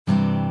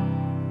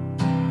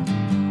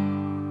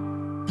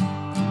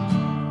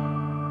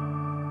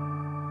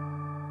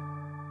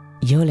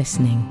You're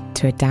listening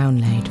to a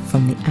download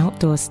from the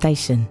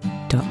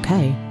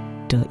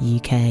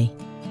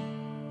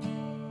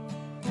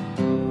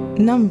outdoorstation.co.uk.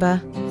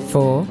 Number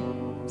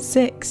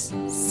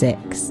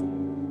 466.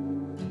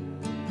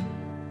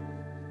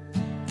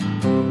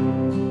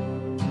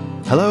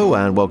 Hello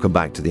and welcome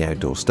back to the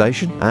Outdoor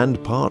Station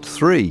and part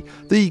 3,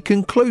 the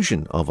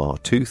conclusion of our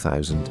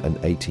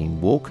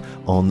 2018 walk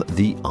on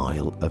the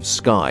Isle of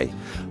Skye,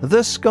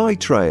 the Skye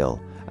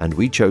Trail, and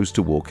we chose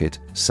to walk it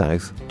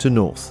south to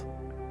north.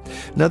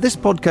 Now this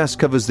podcast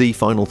covers the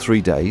final 3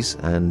 days,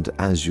 and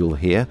as you'll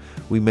hear,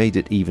 we made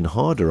it even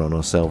harder on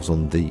ourselves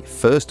on the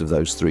first of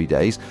those 3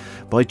 days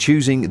by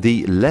choosing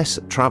the less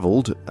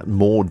travelled,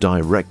 more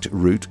direct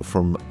route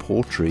from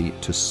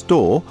Pt3 to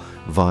Store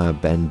via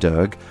Ben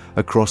Derg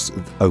across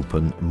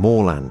open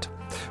moorland.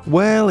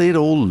 Well, it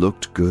all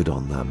looked good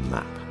on the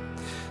map.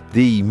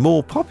 The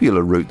more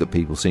popular route that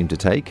people seem to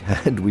take,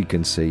 and we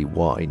can see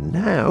why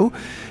now,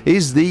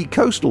 is the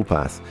coastal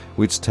path,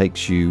 which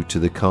takes you to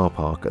the car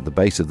park at the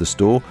base of the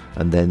store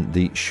and then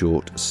the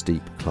short,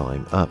 steep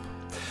climb up.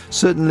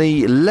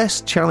 Certainly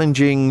less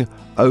challenging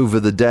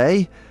over the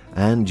day,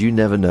 and you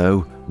never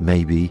know,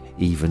 maybe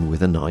even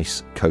with a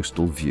nice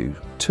coastal view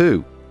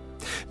too.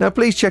 Now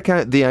please check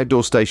out the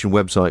Outdoor Station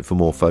website for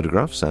more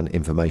photographs and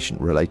information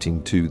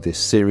relating to this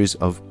series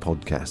of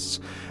podcasts.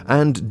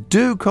 And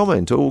do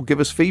comment or give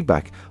us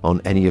feedback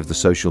on any of the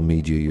social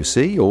media you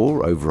see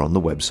or over on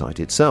the website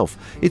itself.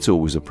 It's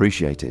always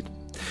appreciated.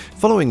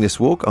 Following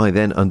this walk, I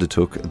then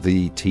undertook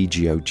the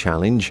TGO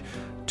Challenge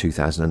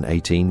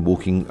 2018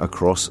 walking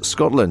across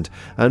Scotland,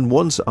 and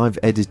once I've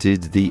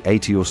edited the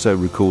 80 or so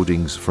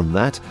recordings from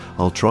that,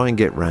 I'll try and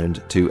get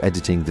round to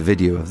editing the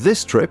video of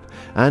this trip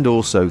and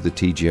also the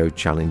TGO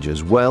Challenge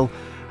as well,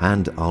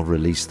 and I'll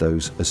release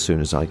those as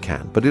soon as I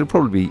can, but it'll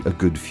probably be a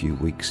good few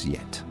weeks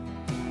yet.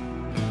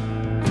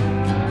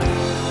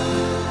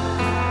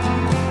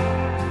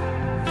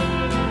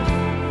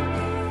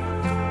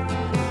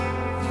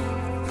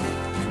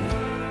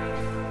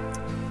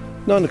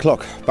 Nine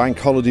o'clock, bank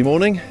holiday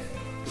morning.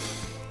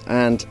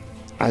 And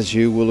as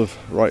you will have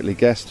rightly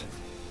guessed,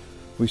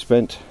 we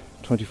spent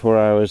 24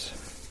 hours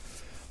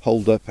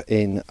holed up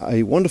in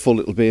a wonderful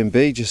little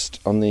B&B just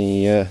on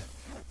the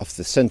off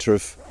the centre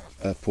of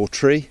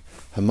Pt3,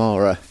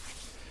 Hamara.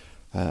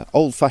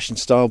 Old-fashioned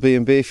style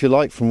B&B, if you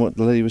like, from what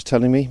the lady was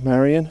telling me,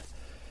 Marion,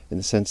 in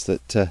the sense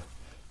that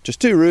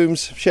just 2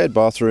 rooms, shared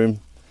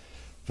bathroom,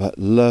 but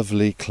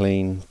lovely,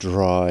 clean,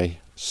 dry,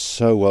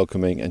 so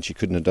welcoming, and she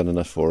couldn't have done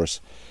enough for us.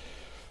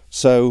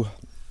 So,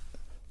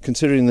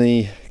 considering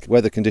the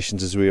weather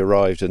conditions as we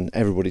arrived and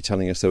everybody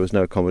telling us there was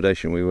no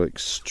accommodation, we were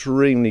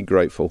extremely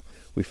grateful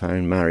we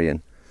found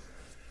Marion.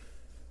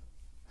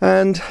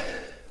 And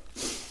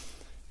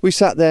we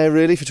sat there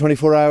really for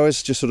 24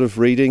 hours, just sort of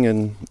reading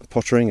and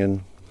pottering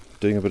and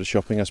doing a bit of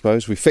shopping, I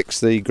suppose. We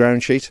fixed the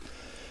ground sheet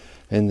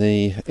in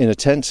a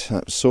tent,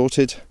 that was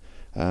sorted.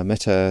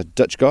 Met a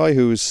Dutch guy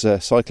who was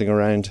cycling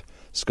around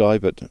Skye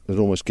but had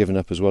almost given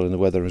up as well in the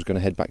weather and was going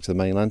to head back to the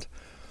mainland.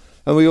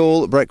 And we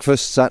all at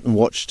breakfast sat and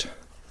watched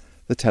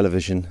the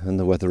television and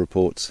the weather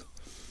reports.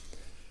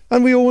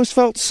 And we always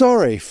felt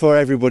sorry for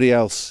everybody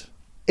else,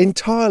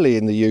 entirely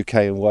in the UK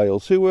and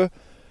Wales, who were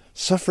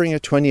suffering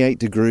a 28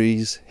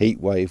 degrees heat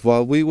wave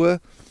while we were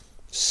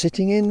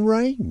sitting in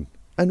rain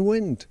and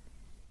wind.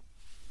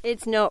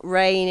 It's not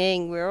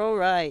raining, we're all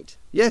right.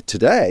 Yeah,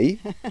 today,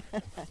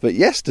 but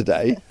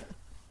yesterday.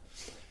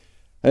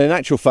 And in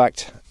actual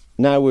fact,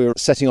 now we're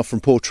setting off from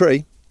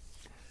Pt3.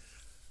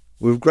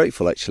 We're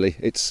grateful, actually.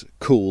 It's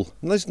cool.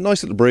 And there's a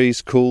nice little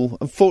breeze, cool.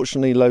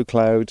 Unfortunately, low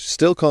cloud.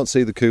 Still can't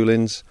see the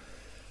Coolins,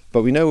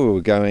 but we know where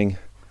we're going.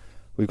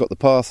 We've got the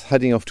path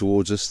heading off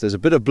towards us. There's a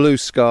bit of blue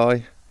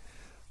sky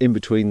in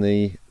between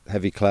the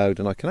heavy cloud,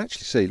 and I can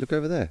actually see, look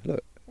over there,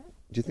 look. Do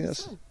you think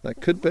that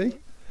could be?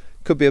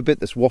 Could be a bit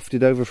that's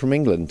wafted over from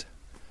England.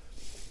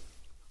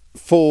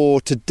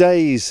 For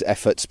today's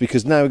efforts,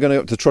 because now we're going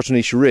up to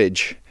Trotternish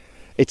Ridge,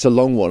 it's a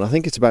long one. I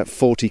think it's about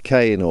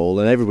 40k in all,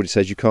 and everybody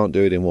says you can't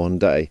do it in one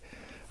day,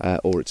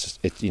 or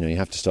you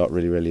have to start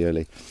really, really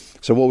early.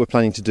 So what we're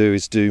planning to do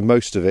is do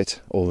most of it,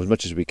 or as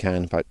much as we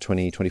can, about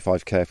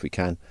 20-25k if we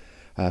can.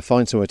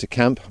 Find somewhere to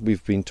camp.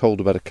 We've been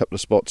told about a couple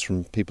of spots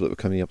from people that were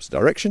coming the opposite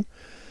direction,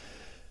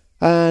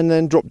 and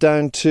then drop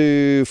down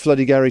to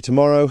Floodygarry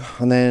tomorrow,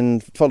 and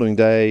then following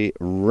day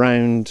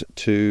round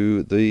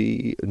to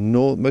the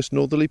most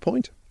northerly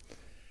point,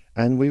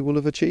 and we will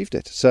have achieved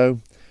it. So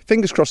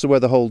fingers crossed the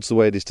weather holds the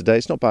way it is today.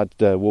 It's not bad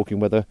walking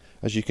weather.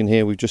 As you can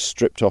hear, we've just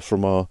stripped off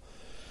from our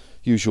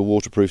usual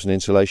waterproofs and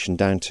insulation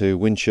down to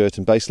wind shirt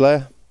and base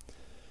layer,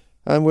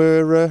 and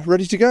we're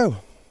ready to go.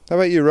 How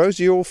about you, Rose?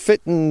 Are you all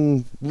fit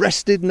and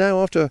rested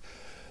now after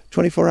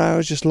 24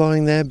 hours just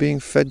lying there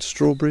being fed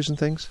strawberries and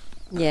things?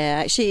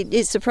 Yeah, actually,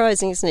 it's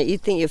surprising, isn't it?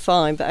 You'd think you're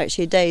fine, but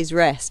actually a day's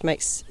rest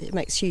makes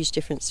a huge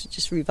difference. It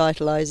just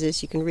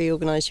revitalises. You can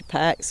reorganise your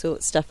pack,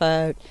 sort stuff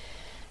out,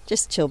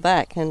 just chill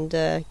back and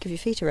give your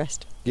feet a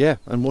rest. Yeah,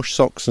 and wash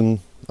socks and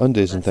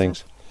undies and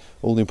things.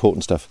 All the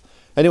important stuff.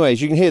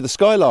 Anyways, you can hear the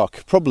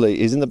skylark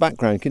probably is in the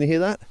background. Can you hear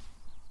that?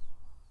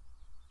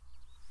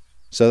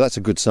 So that's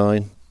a good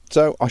sign.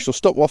 So I shall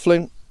stop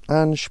waffling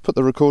and put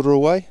the recorder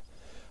away.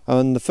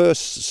 And the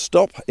first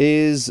stop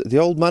is the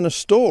Old Manor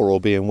Store, all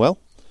being well.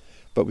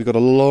 But we've got a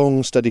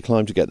long, steady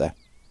climb to get there.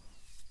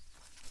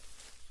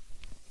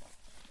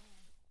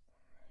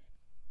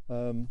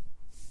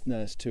 No,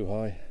 it's too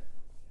high.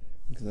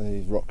 Look at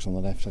the rocks on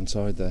the left-hand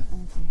side there.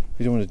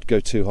 We don't want to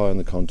go too high on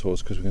the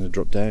contours because we're going to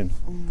drop down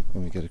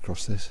when we get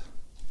across this.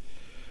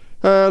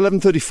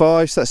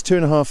 11:35, so that's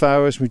 2.5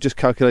 hours. We've just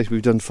calculated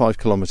we've done 5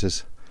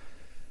 kilometres.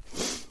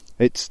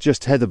 It's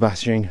just heather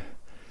bashing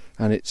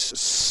and it's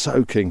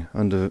soaking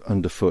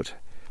underfoot.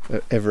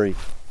 Every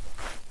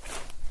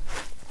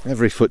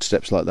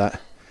footstep's like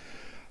that.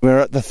 We're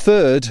at the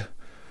third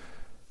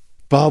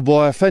barbed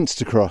wire fence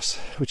to cross,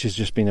 which has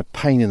just been a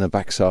pain in the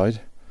backside.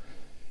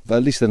 But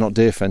at least they're not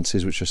deer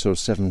fences, which are sort of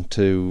 7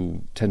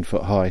 to 10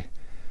 foot high.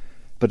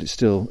 But it's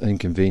still an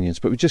inconvenience.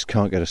 But we just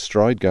can't get a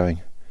stride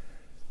going.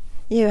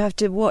 You have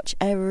to watch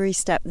every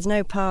step. There's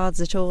no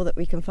paths at all that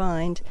we can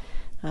find.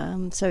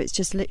 So it's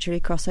just literally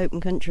cross open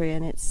country,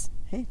 and it's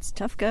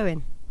tough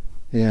going.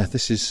 Yeah,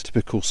 this is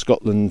typical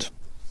Scotland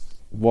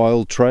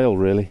wild trail,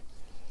 really.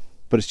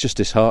 But it's just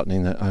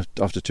disheartening that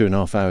after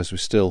 2.5 hours we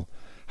still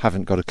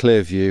haven't got a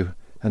clear view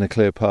and a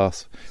clear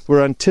path.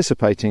 We're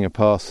anticipating a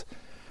path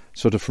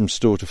sort of from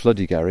Store to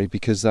Floodygarry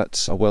because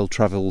that's a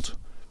well-travelled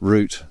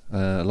route,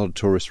 a lot of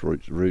tourist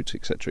route,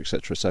 etc.,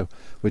 etc. So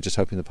we're just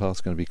hoping the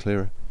path's going to be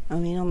clearer. I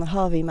mean, on the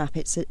Harvey map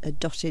it's a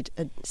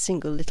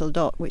single little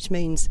dot, which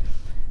means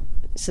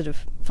sort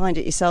of find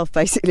it yourself,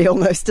 basically,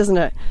 almost, doesn't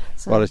it?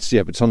 So, well, but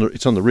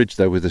it's on the ridge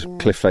though, with a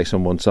cliff face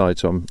on one side,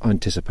 so I'm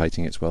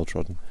anticipating it's well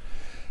trodden.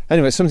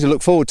 Anyway, it's something to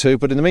look forward to,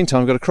 but in the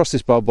meantime I've got to cross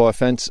this barbed wire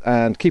fence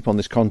and keep on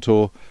this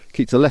contour,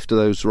 keep to the left of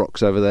those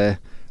rocks over there,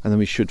 and then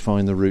we should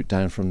find the route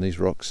down from these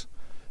rocks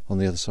on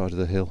the other side of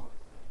the hill.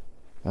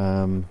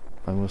 And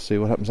we'll see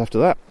what happens after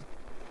that.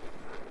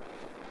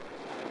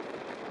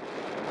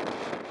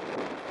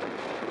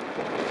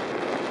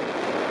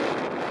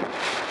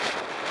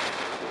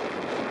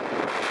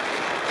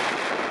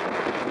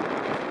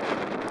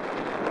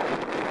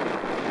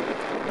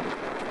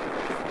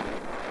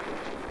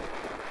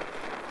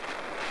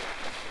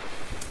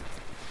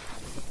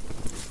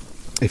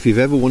 If you've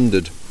ever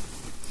wondered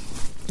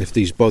if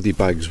these body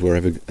bags were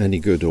ever any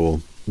good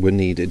or were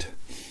needed,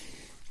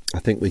 I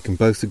think we can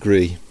both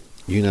agree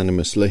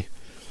unanimously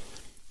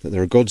that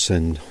they're a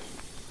godsend.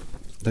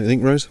 Don't you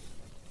think, Rose?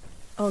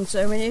 On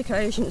so many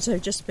occasions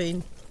they've just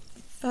been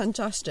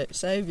fantastic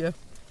saviour.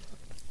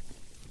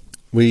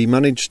 We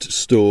managed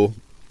Store,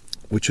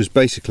 which was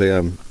basically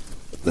up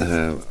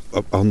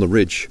on the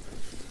ridge,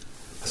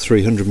 a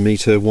 300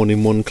 metre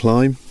one-in-one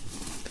climb,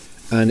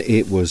 and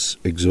it was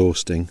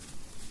exhausting.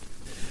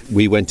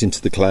 We went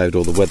into the cloud,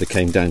 or the weather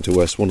came down to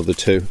us, one of the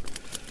two.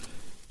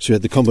 So we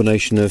had the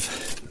combination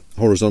of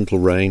horizontal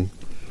rain.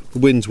 The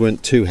winds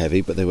weren't too heavy,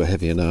 but they were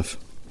heavy enough.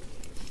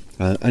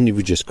 And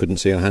we just couldn't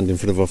see our hand in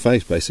front of our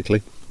face,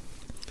 basically.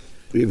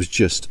 It was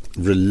just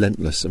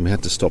relentless, and we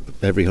had to stop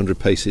every 100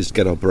 paces,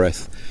 get our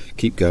breath,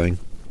 keep going.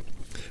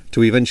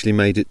 Till we eventually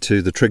made it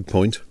to the trig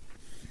point,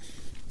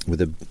 with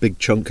a big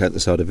chunk out the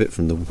side of it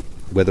from the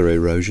weather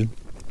erosion.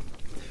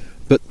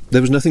 But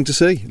there was nothing to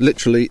see.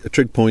 Literally, a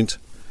trig point.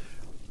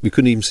 We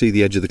couldn't even see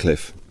the edge of the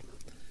cliff.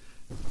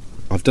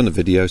 I've done a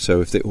video, so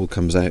if it all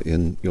comes out,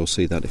 and you'll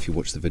see that if you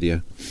watch the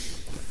video.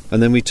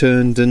 And then we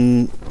turned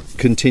and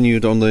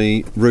continued on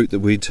the route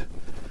that we'd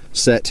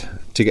set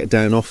to get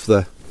down off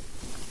the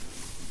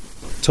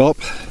top,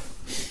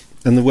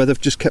 and the weather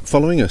just kept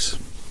following us.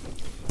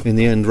 In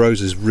the end,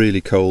 Rose is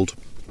really cold.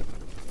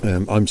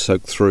 I'm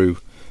soaked through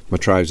my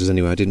trousers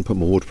anyway. I didn't put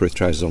my waterproof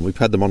trousers on. We've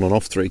had them on and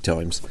off 3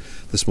 times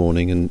this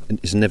morning, and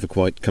it's never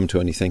quite come to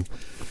anything.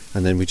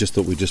 And then we just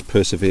thought we'd just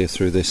persevere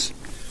through this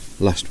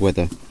last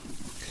weather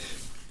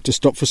to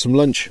stop for some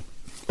lunch.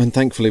 And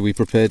thankfully we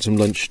prepared some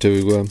lunch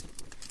to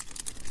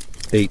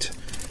eat,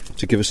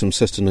 to give us some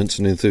sustenance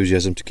and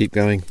enthusiasm to keep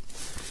going.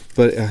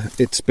 But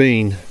it's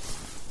been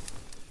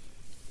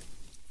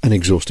an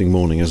exhausting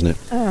morning, hasn't it?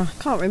 Oh,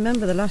 I can't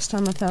remember the last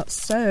time I felt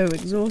so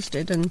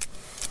exhausted and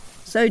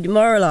so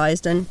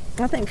demoralised. And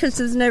I think because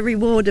there's no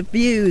reward of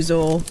views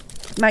or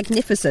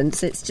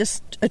magnificence, it's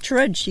just a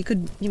trudge.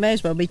 You may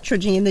as well be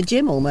trudging in the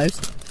gym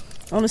almost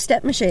on a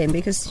step machine,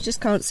 because you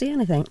just can't see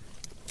anything.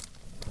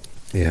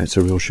 Yeah, it's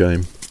a real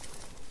shame.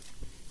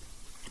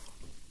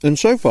 And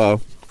so far,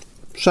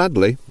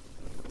 sadly,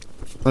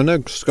 I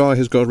know Skye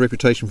has got a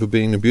reputation for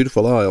being a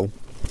beautiful isle,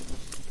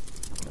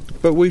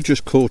 but we've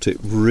just caught it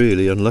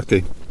really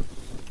unlucky.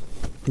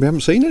 We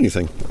haven't seen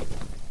anything.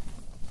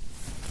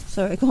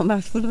 Sorry, I got my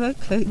mouth full of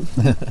oat cake.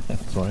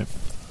 That's right.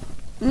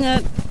 No,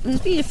 there's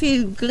been a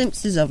few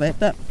glimpses of it,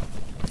 but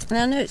and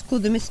I know it's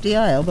called the Misty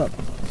Isle, but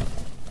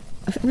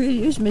it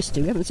really is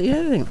misty. We haven't seen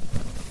anything.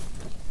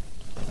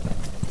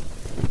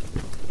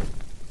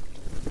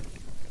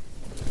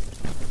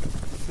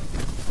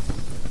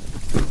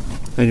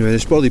 Anyway,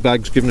 this body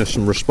bag's given us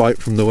some respite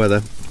from the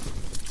weather,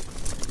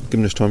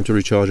 given us time to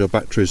recharge our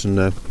batteries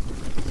and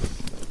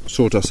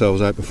sort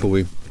ourselves out before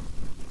we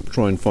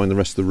try and find the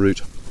rest of the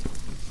route.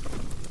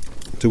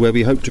 to where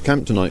we hope to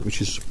camp tonight,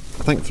 which is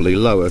thankfully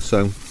lower,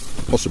 so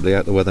possibly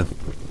out the weather.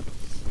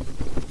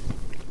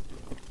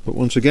 But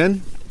once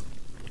again,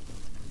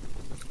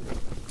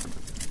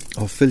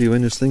 I'll fill you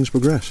in as things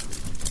progress.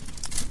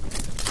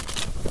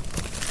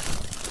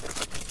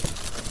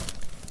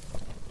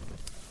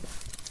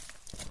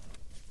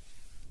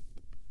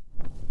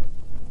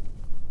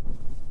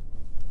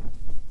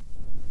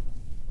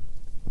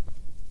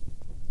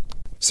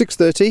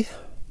 "6:30,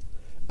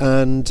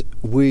 and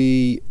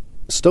we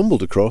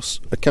stumbled across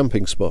a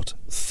camping spot,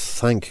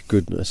 thank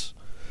goodness,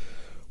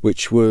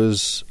 which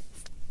was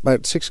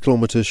about 6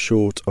 kilometres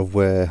short of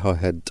where I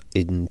had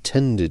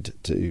intended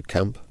to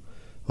camp.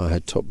 I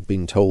had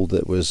been told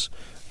that there was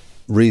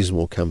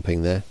reasonable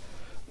camping there,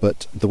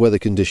 but the weather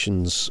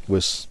conditions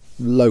was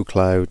low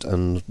cloud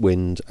and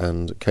wind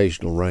and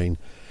occasional rain,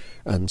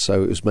 and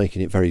so it was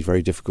making it very,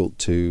 very difficult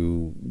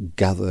to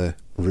gather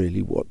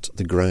really what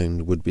the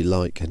ground would be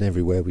like, and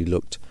everywhere we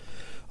looked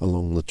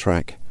along the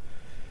track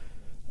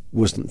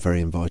wasn't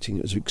very inviting.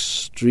 It was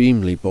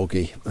extremely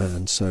boggy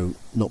and so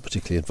not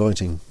particularly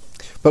inviting.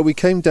 But we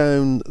came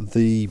down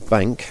the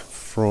bank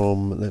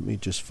from, let me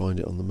just find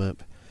it on the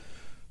map,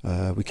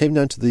 we came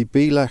down to the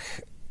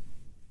Bílach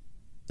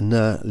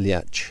na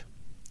Liach,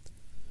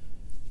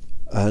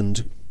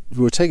 and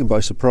we were taken by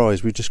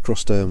surprise. We just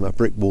crossed a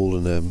brick wall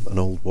and an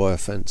old wire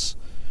fence,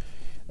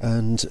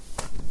 and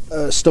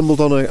stumbled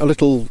on a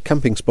little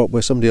camping spot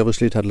where somebody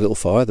obviously had a little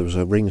fire. There was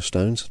a ring of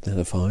stones, they had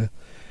a fire,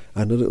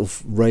 and a little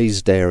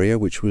raised area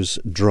which was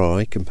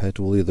dry compared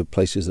to all the other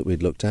places that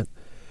we'd looked at.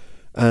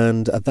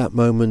 And at that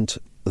moment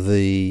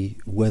the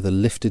weather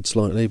lifted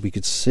slightly. We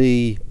could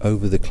see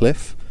over the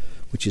cliff,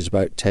 which is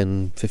about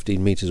 10-15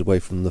 metres away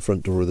from the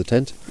front door of the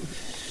tent,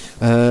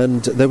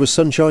 and there was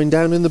sunshine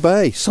down in the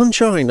bay.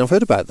 Sunshine! I've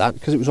heard about that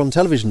because it was on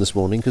television this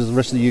morning, because the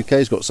rest of the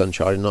UK's got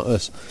sunshine, not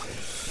us.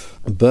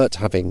 But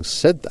having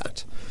said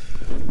that,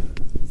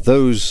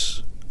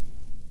 those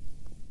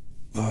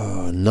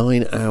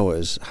 9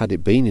 hours, had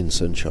it been in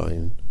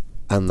sunshine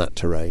and that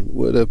terrain,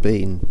 would have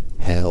been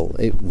hell.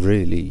 It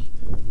really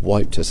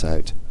wiped us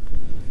out.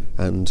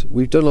 And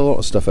we've done a lot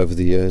of stuff over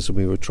the years, and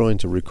we were trying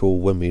to recall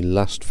when we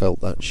last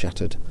felt that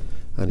shattered,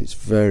 and it's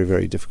very,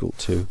 very difficult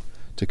to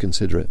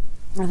consider it.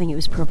 I think it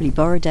was probably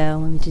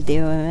Borrowdale when we did the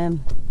OMM.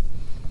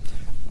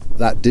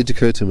 That did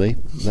occur to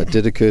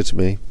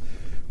me.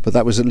 But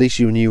that was, at least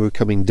you knew you were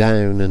coming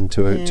down and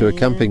to a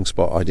camping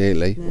spot,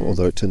 ideally,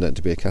 although it turned out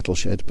to be a cattle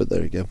shed, but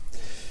there you go.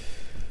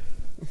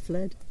 I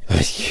fled.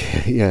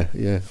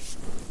 Yeah.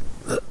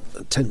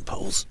 Tent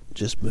poles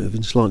just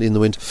moving slightly in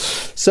the wind.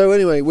 So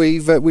anyway,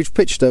 we've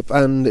pitched up,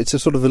 and it's a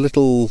sort of a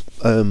little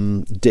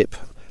dip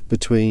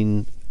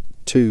between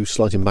two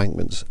slight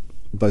embankments,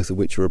 both of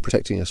which are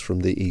protecting us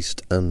from the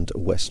east and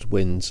west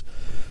winds.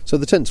 So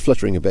the tent's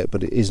fluttering a bit,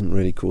 but it isn't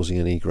really causing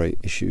any great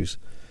issues,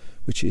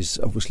 which is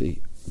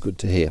obviously good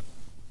to hear.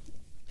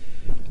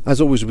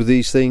 As always with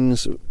these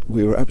things,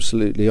 we were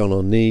absolutely on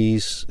our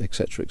knees,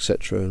 etc.,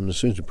 and as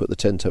soon as we put the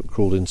tent up,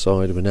 crawled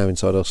inside, and we're now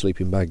inside our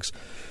sleeping bags,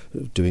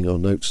 doing our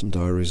notes and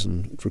diaries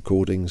and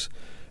recordings.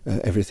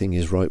 Everything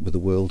is right with the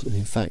world, and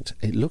in fact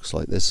it looks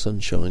like there's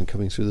sunshine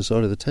coming through the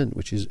side of the tent,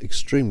 which is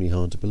extremely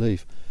hard to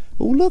believe.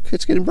 Oh look,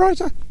 it's getting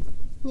brighter.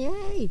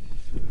 Yay!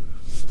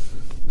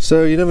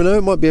 So you never know,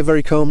 it might be a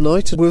very calm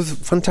night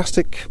with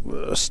fantastic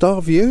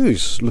star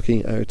views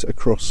looking out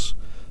across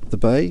the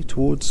bay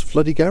towards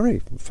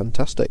Floodygarry.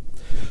 Fantastic.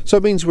 So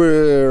it means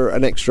we're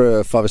an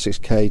extra 5 or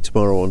 6k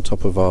tomorrow on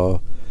top of our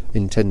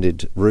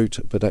intended route,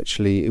 but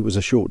actually it was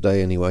a short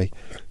day anyway,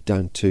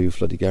 down to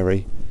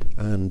Floodygarry,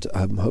 and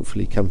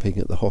hopefully camping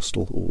at the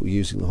hostel, or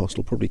using the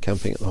hostel, probably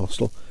camping at the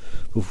hostel,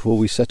 before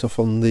we set off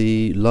on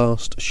the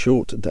last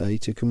short day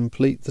to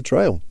complete the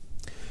trail.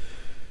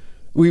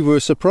 We were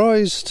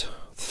surprised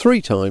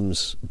 3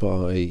 times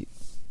by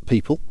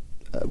people.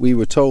 We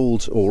were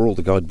told, or all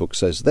the guidebook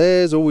says,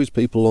 there's always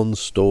people on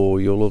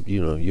store, you'll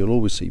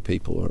always see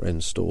people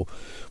in store.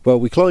 Well,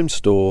 we climbed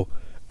store,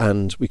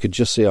 and we could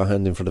just see our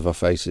hand in front of our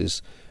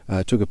faces.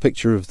 Took a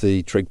picture of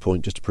the trig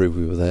point just to prove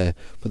we were there,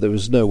 but there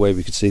was no way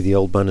we could see the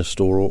old manor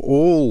store or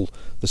all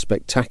the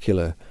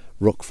spectacular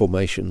rock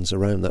formations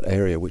around that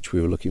area which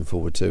we were looking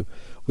forward to.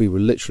 We were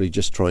literally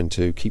just trying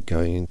to keep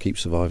going and keep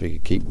surviving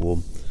and keep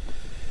warm.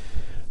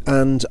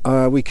 And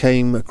we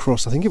came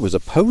across, I think it was a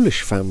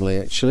Polish family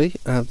actually,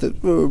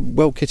 that were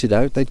well kitted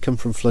out. They'd come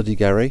from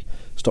Floodygarry,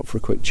 stopped for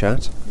a quick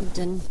chat. They'd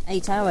done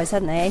 8 hours,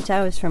 hadn't they? 8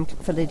 hours from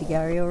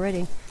Floodygarry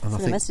already. And so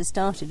they must have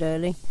started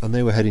early. And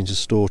they were heading to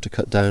store to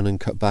cut down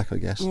and cut back, I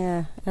guess.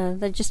 Yeah,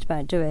 they'd just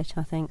about do it,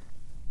 I think.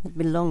 It'd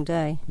been a long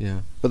day. Yeah,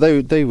 but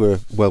they were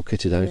well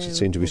kitted out. It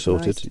seemed to be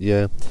sorted.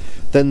 Yeah.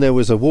 Then there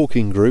was a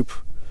walking group,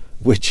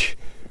 which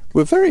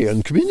were very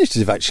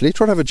uncommunicative actually.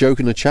 Tried to have a joke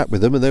and a chat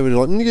with them, and they were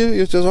like, "Yeah,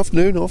 it's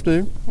afternoon."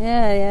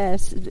 Yeah.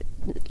 It's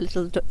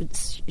little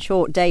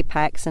short day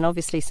packs, and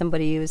obviously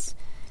somebody who was,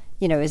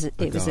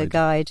 it was a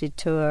guided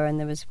tour, and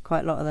there was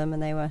quite a lot of them,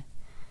 and they were,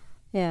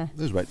 yeah.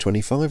 There was about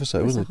 25 or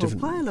so, wasn't it? A whole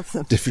pile of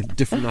them. Different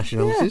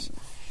nationalities.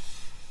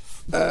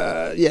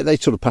 Yeah. They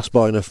sort of passed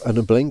by in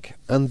a blink,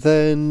 and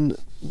then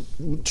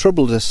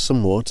troubled us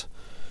somewhat.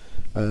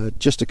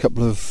 Just a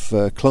couple of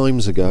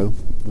climbs ago,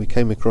 we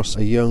came across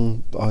a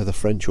young, either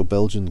French or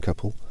Belgian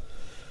couple,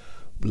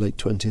 late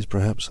 20s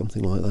perhaps,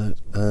 something like that,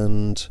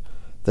 and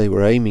they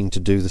were aiming to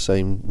do the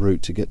same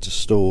route to get to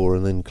Store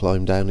and then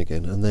climb down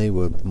again, and they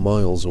were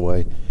miles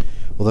away.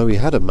 Although he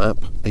had a map,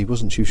 he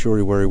wasn't too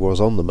sure where he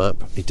was on the map.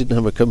 He didn't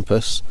have a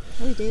compass.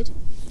 Oh, he did.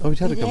 Oh, he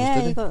had a compass,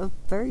 did he? Yeah, he got a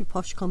very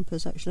posh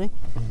compass, actually.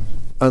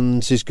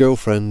 And his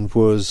girlfriend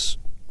was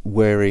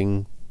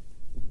wearing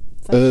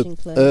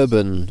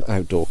urban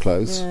outdoor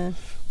clothes,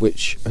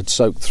 which had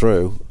soaked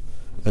through,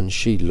 and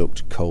she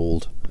looked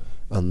cold.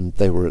 And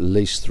they were at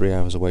least 3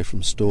 hours away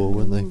from Store,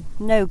 weren't they?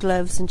 No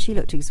gloves, and she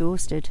looked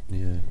exhausted.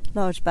 Yeah.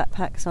 Large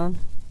backpacks on.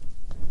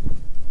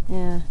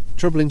 Yeah.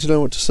 Troubling to know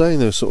what to say in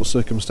those sort of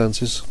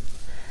circumstances.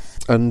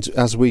 And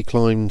as we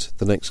climbed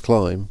the next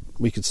climb,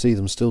 we could see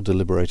them still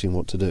deliberating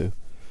what to do.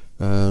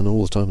 And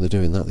all the time they're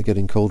doing that, they're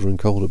getting colder and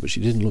colder. But she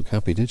didn't look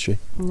happy, did she?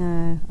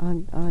 No,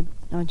 I'm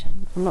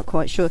not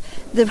quite sure.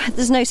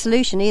 There's no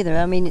solution either.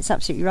 I mean, it's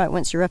absolutely right.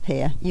 Once you're up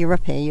here, you're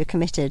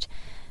committed.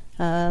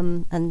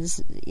 And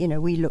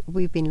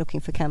we've been looking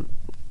for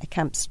a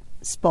camp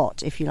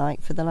spot, if you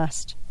like, for the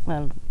last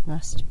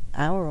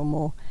hour or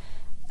more,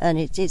 and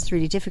it's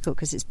really difficult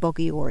because it's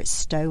boggy or it's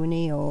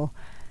stony or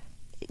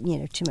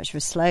too much of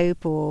a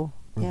slope or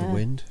the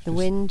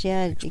wind,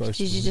 you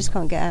just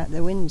can't get out of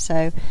the wind.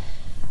 So,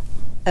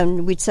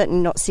 and we'd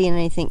certainly not seen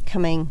anything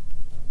coming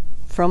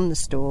from the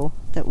Store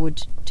that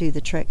would do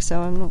the trick.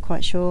 So I'm not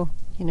quite sure.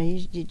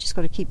 You just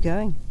got to keep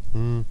going.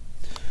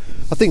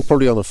 I think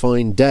probably on a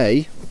fine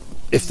day,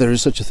 if there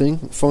is such a thing,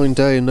 fine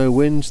day and no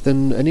wind,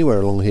 then anywhere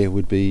along here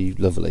would be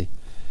lovely,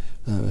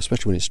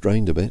 especially when it's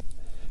drained a bit.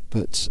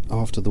 But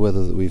after the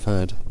weather that we've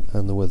had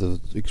and the weather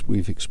that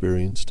we've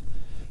experienced,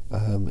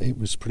 it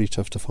was pretty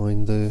tough to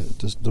find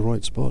the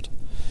right spot.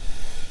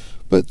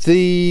 But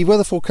the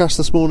weather forecast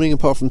this morning,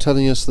 apart from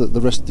telling us that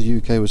the rest of the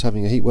UK was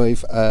having a heat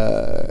wave,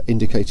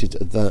 indicated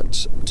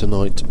that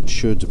tonight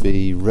should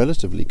be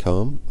relatively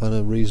calm and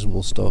a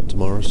reasonable start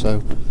tomorrow.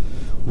 So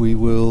we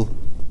will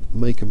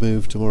make a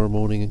move tomorrow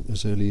morning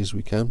as early as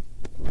we can.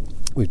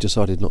 We've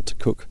decided not to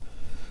cook,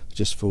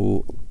 just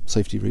for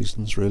safety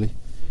reasons, really.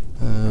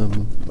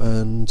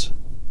 And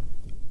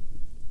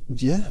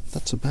yeah,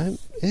 that's about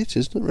it,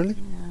 isn't it, really?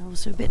 Yeah,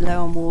 also a bit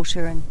low on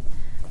water and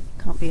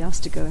can't be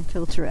asked to go and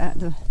filter it out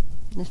the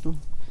little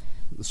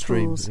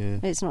stream. Pools. Yeah.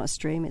 It's not a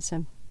stream, it's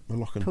a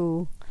lochen.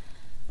 Pool.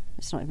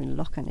 It's not even a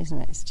lochen, isn't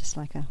it? It's just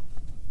like a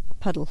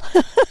puddle.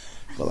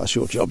 Well, that's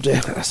your job,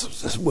 dear.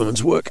 That's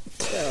women's work.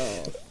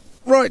 Oh.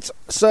 Right,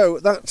 so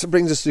that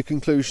brings us to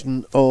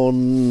conclusion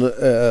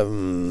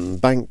on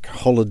Bank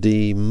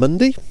Holiday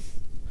Monday.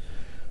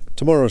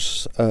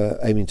 Tomorrow's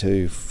aiming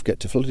to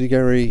get to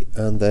Flittergary,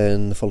 and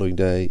then the following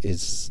day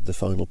is the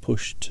final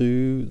push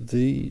to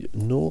the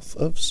north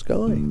of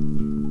Skye.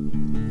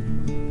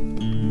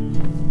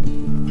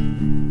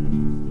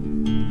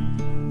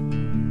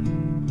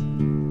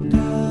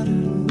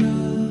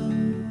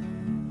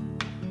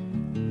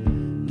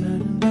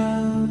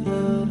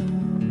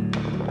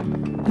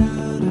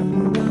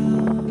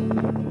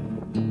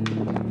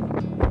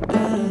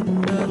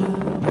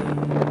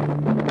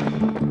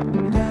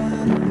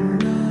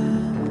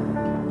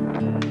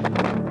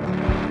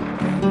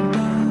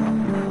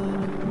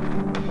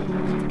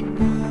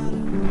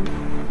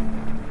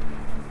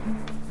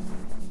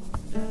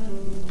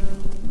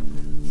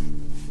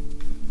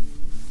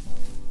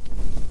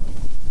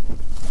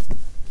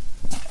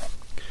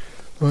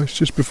 Well, it's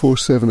just before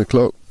 7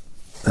 o'clock,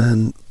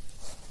 and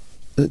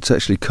it's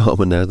actually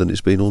calmer now than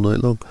it's been all night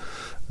long.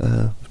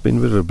 It's been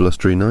a bit of a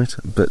blustery night,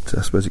 but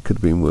I suppose it could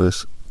have been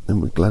worse, and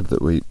we're glad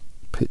that we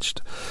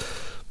pitched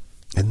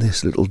in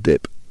this little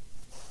dip.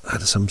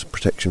 Had some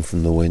protection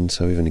from the wind,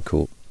 so we've only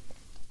caught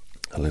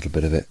a little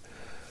bit of it,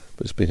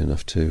 but it's been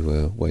enough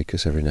to wake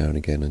us every now and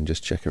again and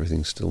just check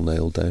everything's still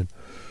nailed down,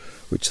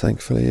 which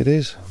thankfully it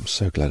is. I'm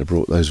so glad I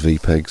brought those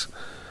V-pegs.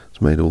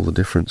 It's made all the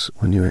difference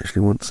when you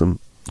actually want some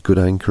good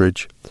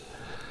anchorage.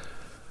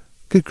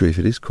 Good grief,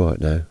 it is quiet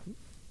now.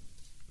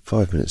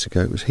 5 minutes ago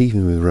it was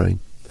heaving with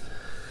rain.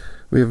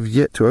 We have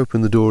yet to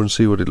open the door and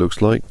see what it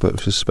looks like, but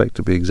I suspect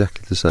it'll be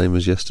exactly the same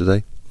as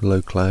yesterday.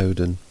 Low cloud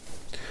and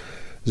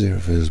zero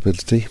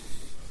visibility.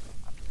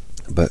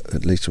 But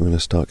at least we're going to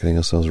start getting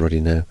ourselves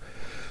ready now.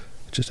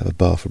 Just have a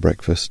bar for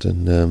breakfast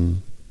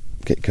and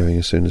get going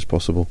as soon as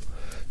possible.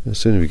 The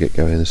sooner we get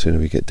going, the sooner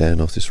we get down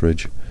off this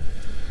ridge,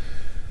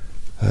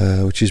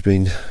 which has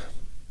been,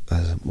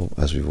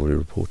 as we've already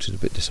reported, a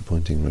bit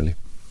disappointing, really.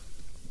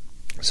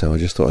 So I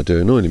just thought I'd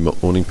do an early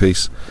morning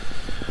piece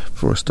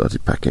before I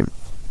started packing.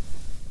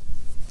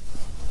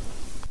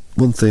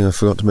 One thing I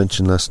forgot to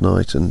mention last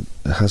night, and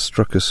it has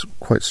struck us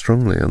quite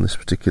strongly on this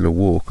particular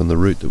walk on the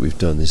route that we've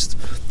done, is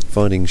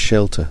finding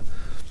shelter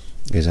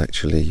is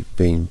actually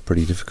been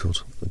pretty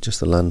difficult. Just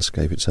the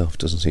landscape itself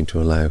doesn't seem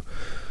to allow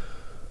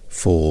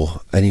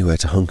for anywhere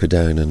to hunker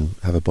down and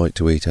have a bite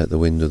to eat out the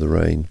wind or the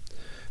rain.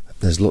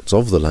 There's lots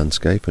of the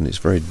landscape and it's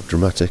very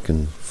dramatic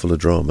and full of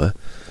drama,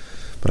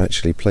 but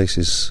actually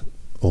places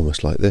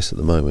almost like this at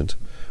the moment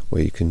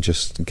where you can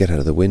just get out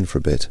of the wind for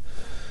a bit.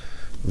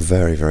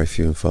 Very, very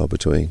few and far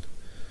between.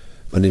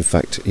 And in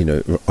fact,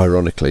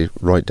 ironically,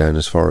 right down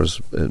as far as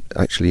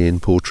actually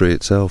in Pt3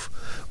 itself,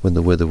 when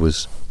the weather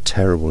was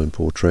terrible in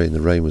Pt3 and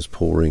the rain was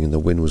pouring and the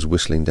wind was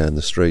whistling down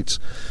the streets,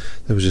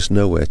 there was just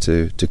nowhere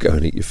to go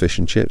and eat your fish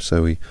and chips,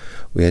 so we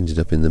ended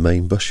up in the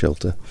main bus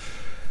shelter.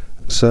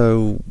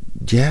 So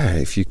yeah,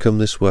 if you come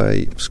this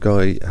way,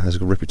 Skye has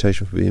a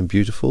reputation for being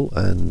beautiful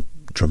and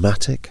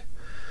dramatic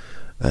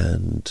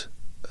and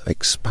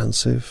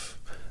expansive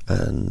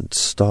and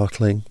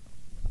startling,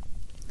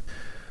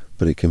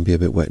 but it can be a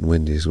bit wet and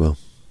windy as well.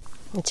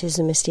 It is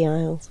the Misty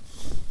Isles.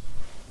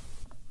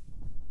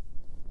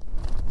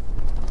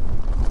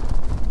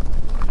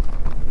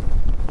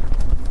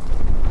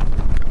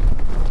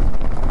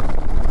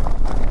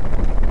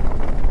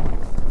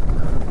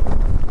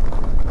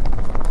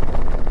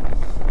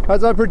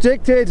 As I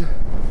predicted,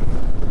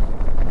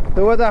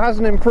 the weather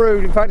hasn't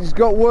improved. In fact, it's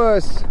got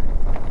worse.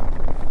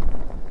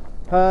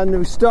 And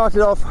we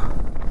started off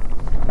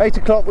 8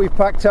 o'clock. We've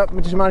packed up.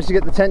 We just managed to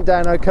get the tent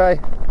down okay.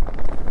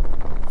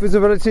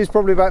 Visibility is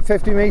probably about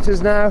 50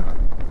 metres now,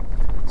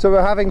 so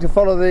we're having to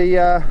follow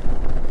the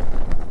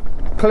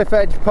cliff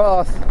edge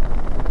path.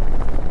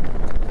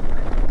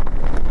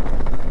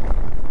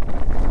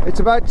 It's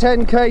about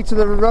 10k to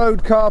the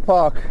road car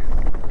park,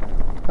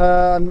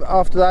 and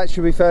after that it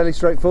should be fairly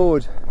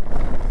straightforward.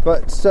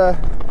 But it's a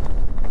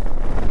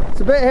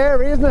bit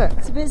hairy, isn't it?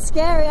 It's a bit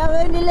scary.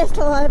 I'm only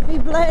little. I've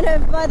been blown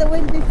over by the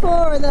wind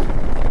before, and the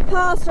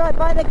path's right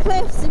by the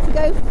cliffs. If you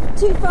go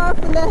too far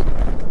from the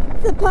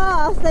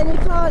path, then you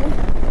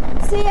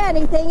can't see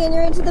anything and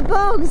you're into the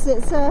bogs.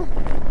 It's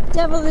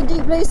devil of the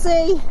deep blue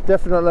sea.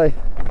 Definitely.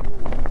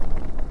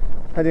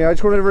 Anyway, I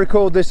just wanted to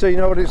record this so you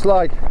know what it's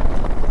like.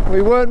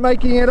 We weren't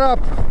making it up.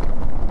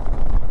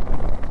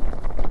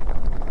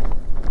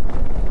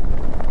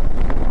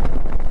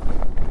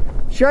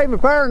 Shame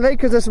apparently,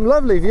 because there's some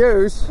lovely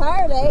views.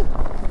 Apparently.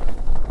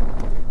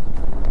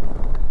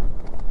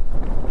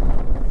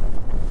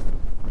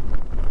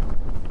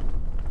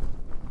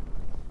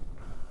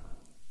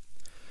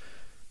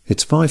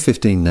 It's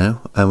 5:15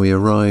 now, and we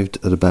arrived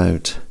at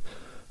about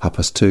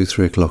 2:30,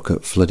 3 o'clock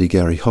at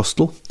Floodygarry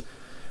Hostel,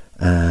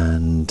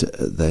 and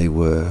they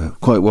were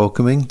quite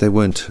welcoming. They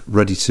weren't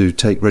ready to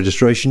take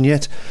registration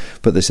yet,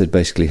 but they said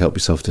basically help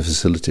yourself to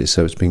facilities,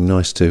 so it's been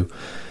nice to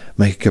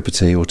make a cup of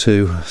tea or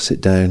two,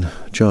 sit down,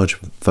 charge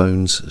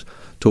phones,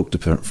 talk to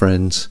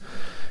friends,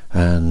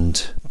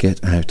 and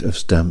get out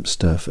of damp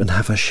stuff and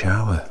have a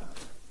shower.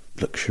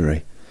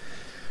 Luxury.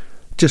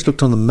 Just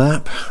looked on the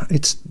map.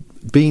 It's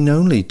been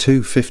only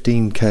 2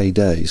 15k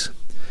days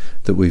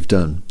that we've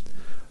done,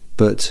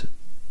 but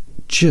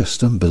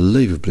just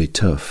unbelievably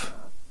tough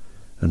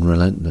and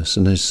relentless.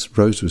 And as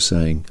Rose was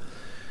saying,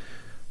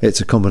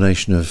 it's a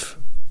combination of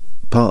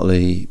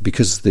partly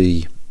because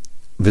the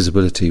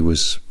visibility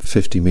was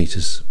 50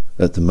 metres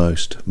at the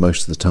most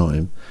of the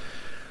time,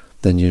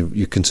 then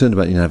you're concerned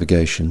about your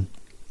navigation,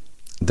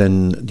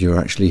 then you're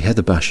actually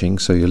heather bashing,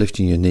 so you're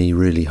lifting your knee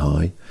really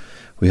high.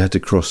 We had to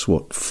cross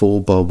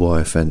 4 barbed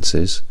wire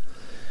fences.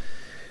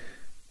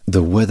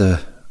 The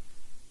weather,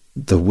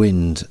 the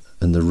wind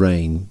and the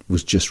rain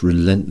was just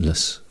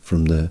relentless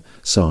from the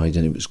side,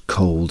 and it was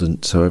cold,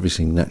 and so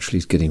everything naturally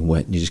is getting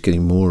wet, and you're just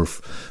getting more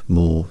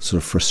sort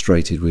of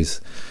frustrated with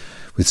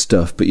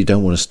stuff, but you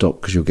don't want to stop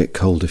because you'll get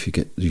cold if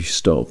you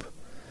stop.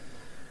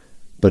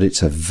 But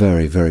it's a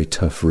very, very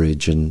tough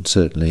ridge, and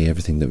certainly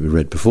everything that we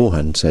read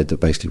beforehand said that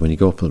basically when you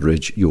go up on the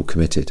ridge, you're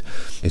committed.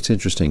 It's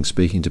interesting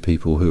speaking to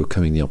people who are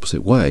coming the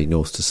opposite way,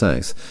 north to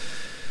south,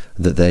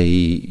 that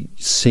they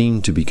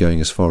seem to be going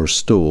as far as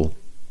Storr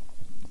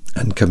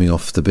and coming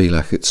off the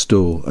Belach at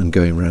Storr and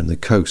going around the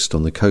coast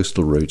on the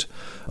coastal route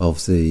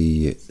of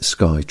the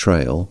Skye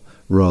Trail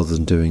rather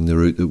than doing the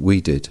route that we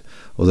did.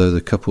 Although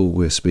the couple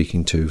we're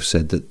speaking to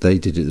said that they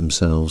did it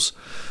themselves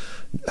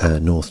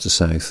north to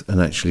south, and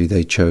actually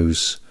they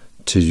chose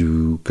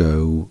to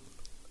go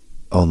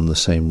on the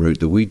same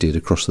route that we did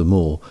across the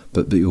moor,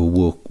 but that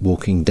you're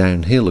walking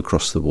downhill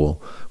across the moor,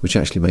 which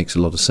actually makes a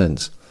lot of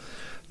sense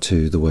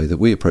to the way that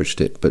we approached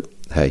it. But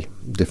hey,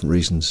 different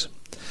reasons.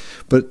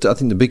 But I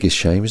think the biggest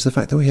shame is the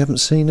fact that we haven't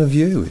seen a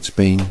view. It's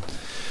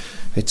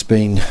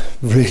been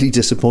really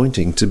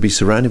disappointing to be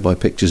surrounded by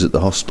pictures at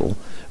the hostel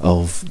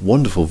of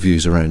wonderful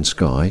views around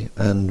Skye,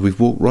 and we've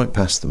walked right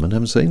past them and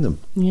haven't seen them.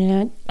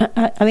 Yeah,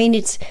 I mean,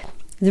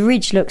 the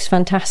ridge looks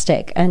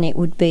fantastic, and it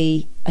would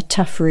be a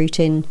tough route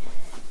in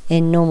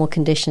normal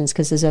conditions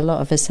because there's a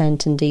lot of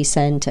ascent and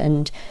descent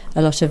and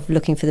a lot of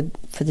looking for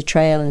the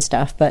trail and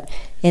stuff. But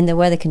in the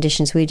weather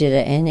conditions we did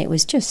it in, it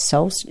was just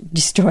soul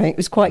destroying. It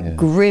was quite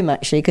grim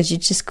actually, because you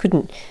just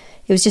couldn't.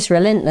 It was just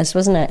relentless,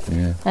 wasn't it?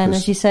 Yeah, and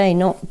as you say,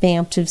 not being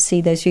able to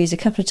see those views. A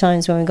couple of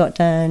times when we got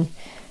down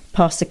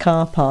past the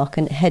car park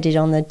and headed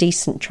on the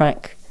decent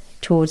track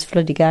towards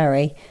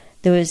Floodygarry,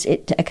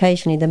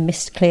 occasionally the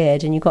mist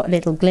cleared and you got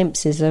little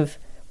glimpses of,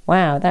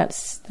 wow,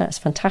 that's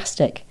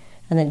fantastic,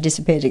 and then it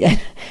disappeared again.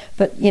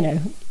 But you know,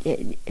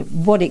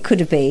 what it could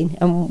have been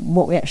and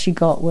what we actually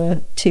got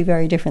were two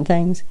very different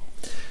things.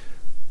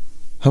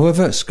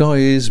 However, Skye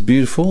is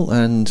beautiful,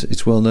 and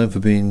it's well known for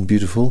being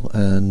beautiful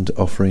and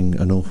offering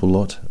an awful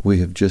lot. We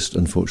have just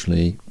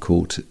unfortunately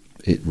caught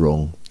it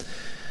wrong.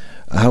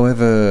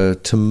 However,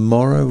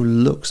 tomorrow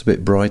looks a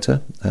bit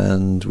brighter,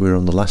 and we're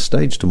on the last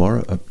stage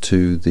tomorrow up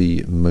to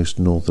the most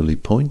northerly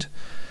point,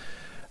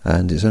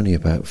 and it's only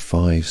about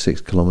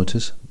 5-6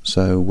 kilometres,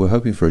 so we're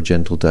hoping for a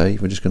gentle day.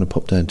 We're just going to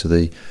pop down to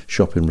the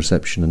shop in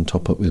reception and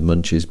top up with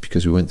munchies,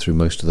 because we went through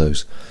most of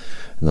those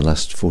in the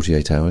last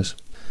 48 hours.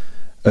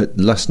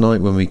 Last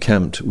night when we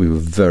camped, we were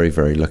very,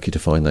 very lucky to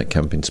find that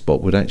camping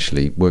spot. We'd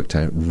actually worked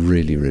out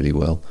really, really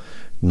well,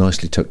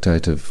 nicely tucked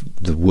out of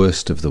the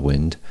worst of the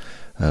wind.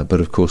 But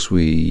of course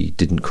we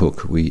didn't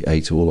cook. We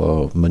ate all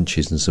our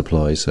munchies and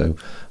supplies, so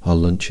our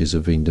lunches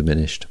have been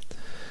diminished.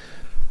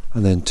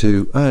 And then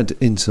to add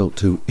insult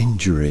to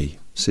injury,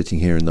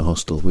 sitting here in the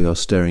hostel, we are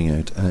staring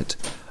out at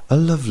a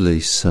lovely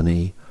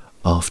sunny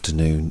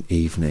afternoon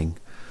evening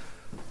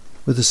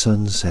with the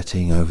sun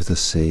setting over the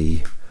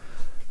sea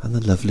and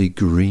the lovely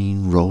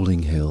green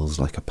rolling hills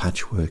like a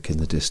patchwork in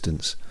the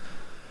distance,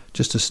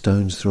 just a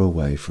stone's throw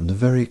away from the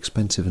very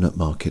expensive and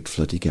upmarket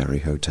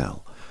Pt3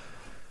 Hotel.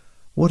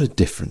 What a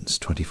difference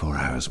 24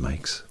 hours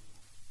makes.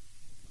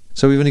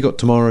 So we've only got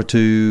tomorrow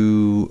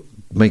to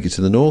make it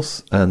to the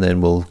north, and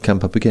then we'll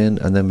camp up again,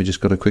 and then we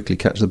just got to quickly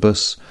catch the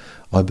bus,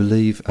 I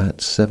believe at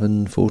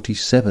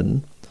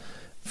 7:47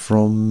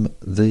 from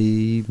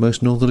the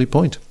most northerly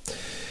point.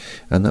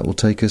 And that will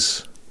take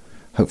us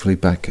hopefully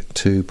back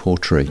to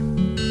Pt3.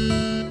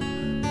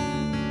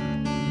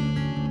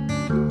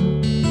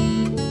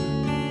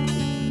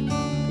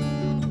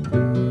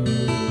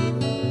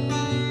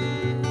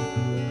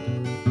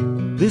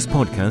 This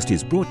podcast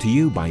is brought to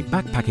you by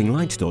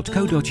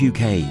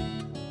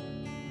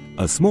backpackinglight.co.uk,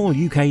 a small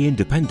UK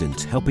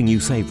independent helping you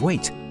save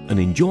weight and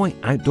enjoy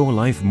outdoor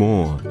life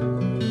more.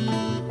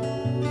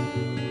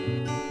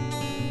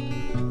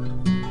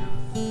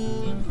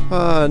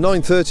 Ah,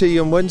 9:30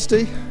 on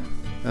Wednesday,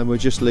 and we're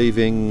just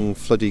leaving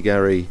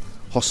Pt3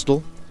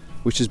 Hostel,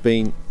 which has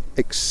been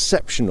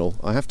exceptional.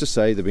 I have to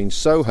say, they've been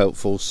so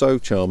helpful, so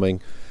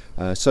charming,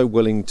 so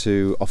willing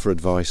to offer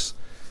advice.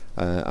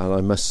 And I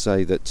must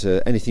say that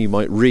anything you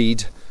might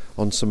read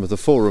on some of the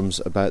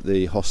forums about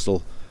the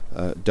hostel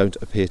don't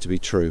appear to be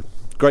true.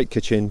 Great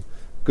kitchen,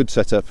 good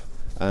setup,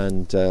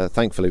 and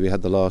thankfully we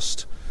had the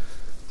last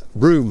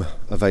room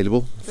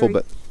available.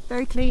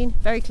 Very clean,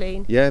 very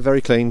clean. Yeah,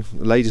 very clean.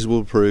 Ladies will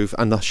approve,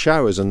 and the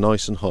showers are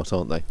nice and hot,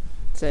 aren't they?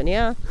 Certainly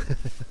are.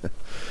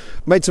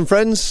 Made some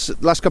friends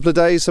last couple of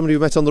days. Somebody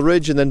we met on the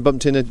ridge, and then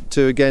bumped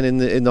into again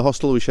in the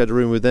hostel. We shared a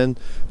room with them,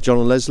 John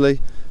and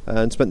Leslie,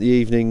 and spent the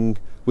evening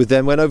with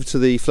them. Went over to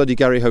the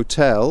Pt3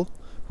 Hotel,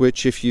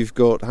 which, if you've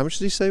got, how much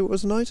did he say? What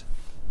was the night?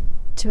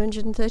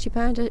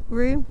 £230 a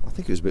room. I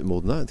think it was a bit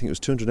more than that. I think it was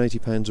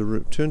 £280 a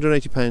room.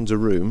 £280 a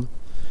room,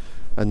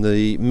 and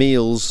the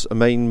meals, a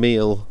main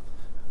meal,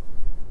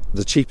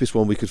 the cheapest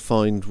one we could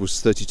find was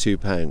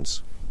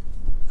 £32.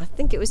 I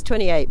think it was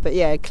 28, but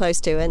yeah, close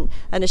to. And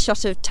a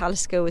shot of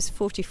Talisker was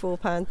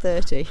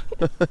 £44.30.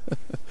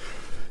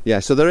 Yeah,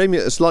 so they're aiming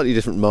at a slightly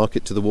different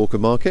market to the Walker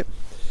market.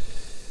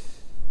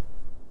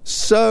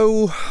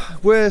 So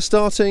we're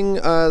starting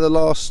the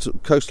last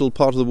coastal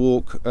part of the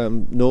walk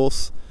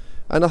north,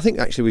 and I think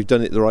actually we've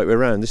done it the right way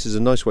around. This is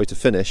a nice way to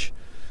finish.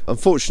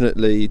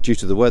 Unfortunately, due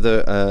to the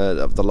weather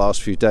of the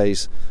last few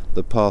days,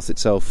 the path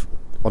itself,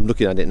 I'm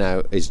looking at it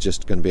now, is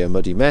just going to be a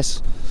muddy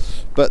mess,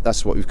 but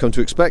that's what we've come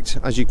to expect.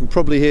 As you can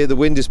probably hear, the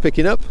wind is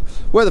picking up.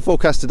 Weather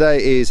forecast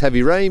today is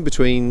heavy rain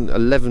between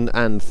 11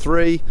 and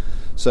 3,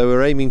 so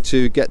we're aiming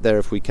to get there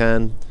if we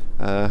can,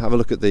 have a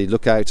look at the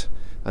lookout,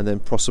 and then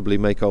possibly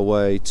make our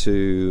way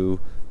to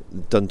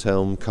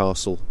Duntelm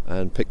Castle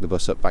and pick the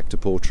bus up back to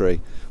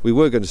Pt3. We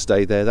were going to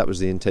stay there, that was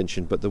the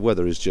intention, but the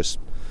weather is just,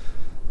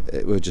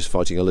 we're just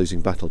fighting a losing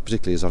battle,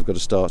 particularly as I've got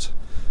to start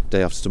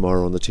day after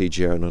tomorrow on the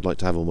TGO, and I'd like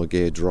to have all my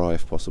gear dry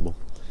if possible.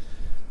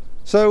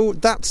 So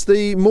that's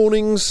the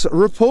morning's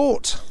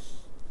report.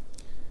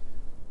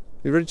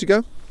 You ready to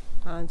go?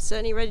 I'm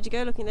certainly ready to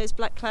go, looking at those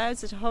black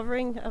clouds that are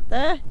hovering up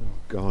there. Oh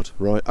God,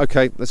 right,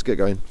 okay, let's get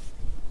going.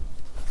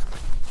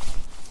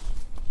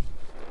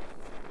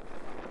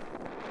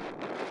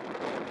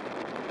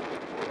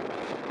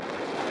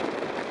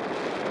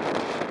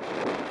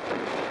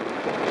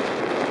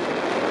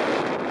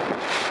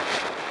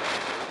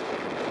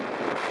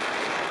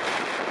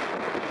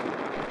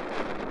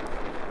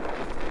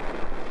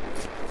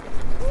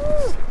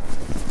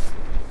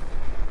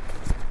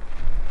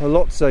 A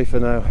lot safer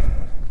now.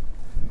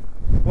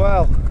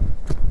 Well,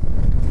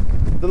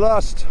 the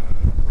last,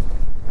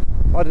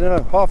 I don't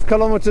know, half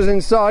kilometres in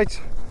sight.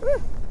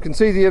 You can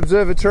see the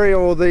observatory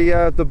or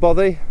the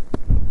bothy.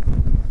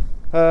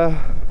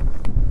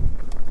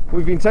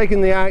 We've been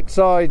taking the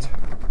outside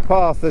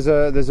path. There's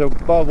a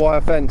barbed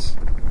wire fence,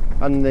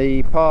 and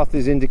the path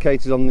is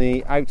indicated on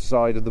the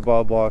outside of the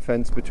barbed wire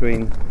fence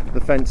between the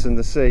fence and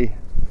the sea.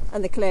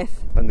 And the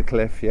cliff. And the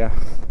cliff, yeah.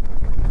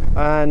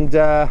 And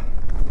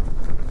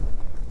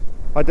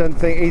I don't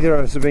think either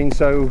of us have been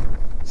so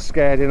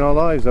scared in our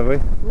lives, have we?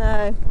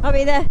 No, I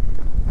mean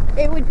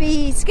it would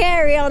be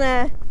scary on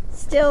a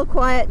still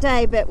quiet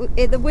day, but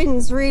the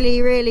wind's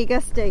really, really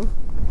gusting.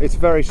 It's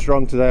very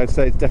strong today. I'd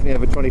say it's definitely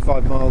over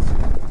 25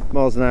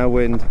 miles an hour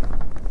wind,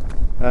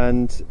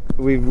 and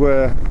we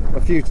were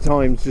a few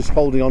times just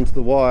holding onto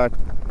the wire,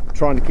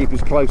 trying to keep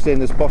as close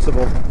in as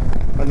possible.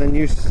 And then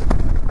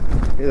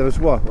there's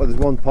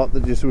one pot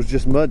that was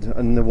just mud,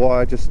 and the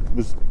wire just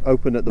was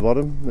open at the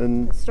bottom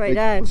and straight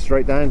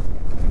down.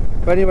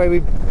 But anyway,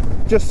 we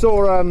just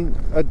saw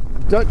a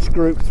Dutch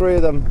group, 3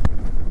 of them,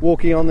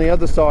 walking on the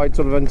other side,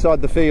 sort of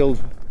inside the field,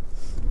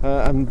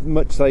 and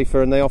much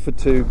safer, and they offered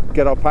to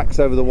get our packs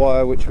over the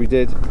wire, which we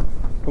did,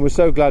 and we're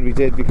so glad we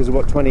did, because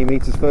about 20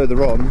 metres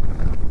further on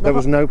there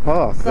was no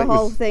path. The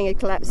whole thing had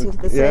collapsed into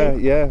the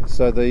sea. Yeah,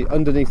 so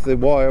underneath the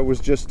wire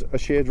was just a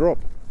sheer drop.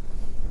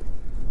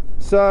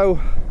 So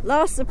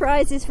last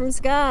surprises from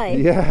Skye.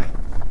 Yeah,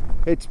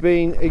 it's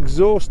been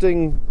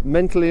exhausting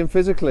mentally and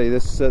physically,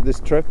 this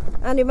trip,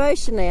 and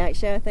emotionally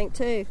actually, I think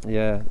too.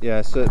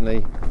 Yeah,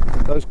 certainly.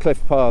 Those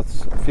cliff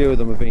paths, a few of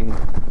them have been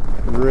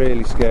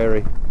really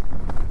scary.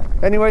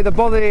 Anyway, the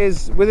bothy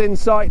is within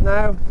sight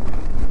now,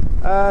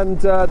 and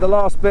the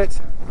last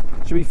bit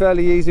should be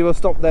fairly easy. We'll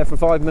stop there for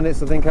 5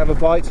 minutes, I think, have a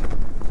bite,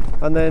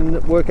 and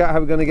then work out how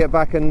we're going to get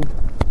back and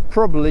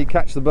probably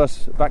catch the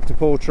bus back to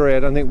Pt3. I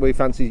don't think we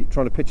fancy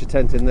trying to pitch a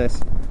tent in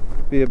this.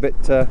 Be a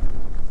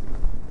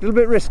little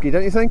bit risky,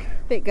 don't you think?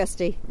 Bit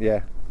gusty.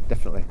 Yeah,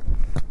 definitely.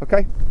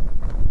 Okay.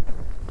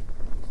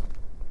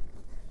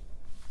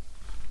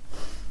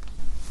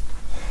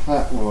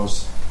 That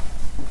was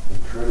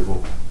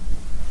incredible.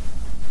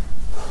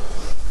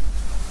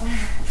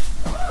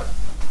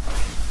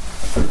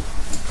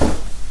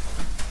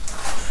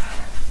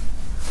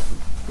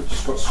 It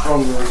just got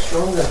stronger and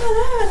stronger.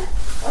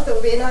 I thought it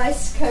would be a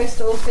nice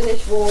coastal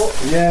finish walk.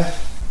 Yeah.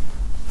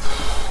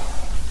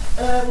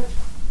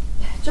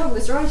 John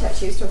was right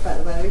actually, he was talking about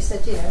the weather. He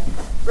said,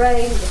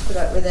 rain, just put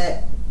up with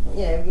it.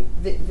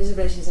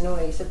 Visibility is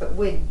annoying. He said, but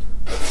wind's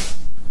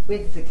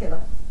the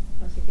killer.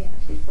 I was thinking,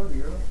 actually, he's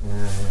probably right.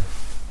 Yeah.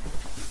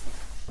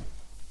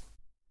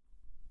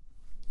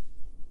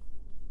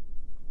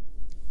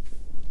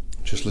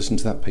 Just listen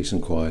to that peace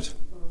and quiet.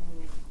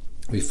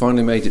 We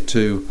finally made it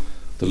to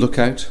the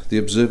lookout, the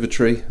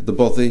observatory, the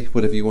bothy,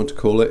 whatever you want to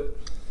call it,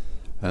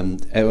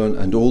 and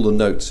all the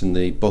notes in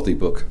the bothy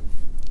book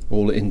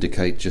all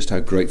indicate just how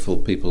grateful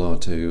people are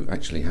to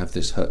actually have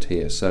this hut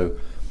here. So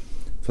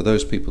for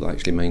those people that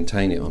actually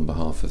maintain it on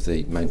behalf of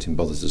the Mountain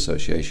Bothers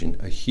Association,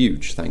 a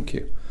huge thank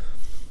you.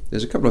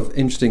 There's a couple of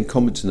interesting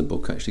comments in the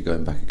book actually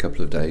going back a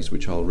couple of days,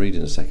 which I'll read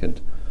in a second,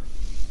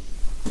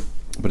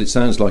 but it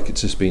sounds like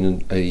it's just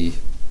been a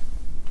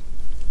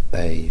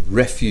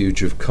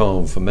refuge of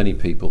calm for many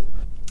people.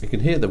 You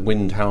can hear the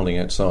wind howling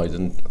outside,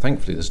 and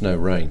thankfully there's no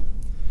rain.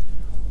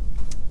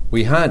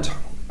 We had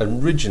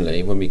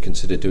originally, when we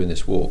considered doing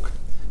this walk,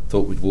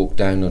 thought we'd walk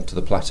down onto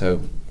the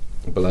plateau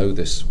below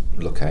this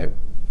lookout,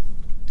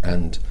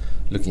 and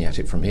looking at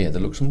it from here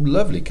there look some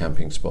lovely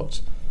camping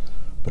spots,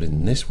 but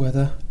in this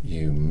weather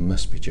you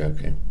must be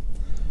joking.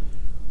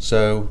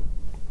 So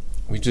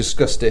we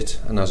discussed it,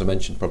 and as I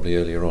mentioned probably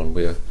earlier on,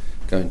 we're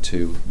going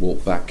to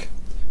walk back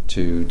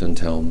to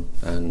Dunthelm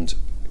and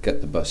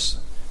get the bus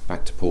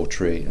back to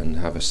Pt3 and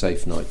have a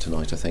safe night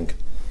tonight, I think,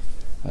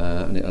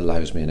 and it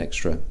allows me an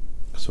extra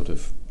sort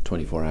of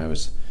 24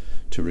 hours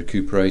to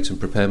recuperate and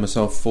prepare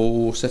myself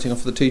for setting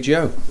off for the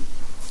TGO.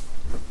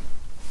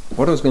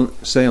 What I was going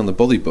to say on the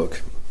bothy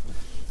book,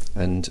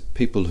 and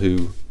people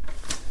who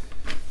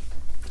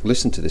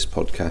listen to this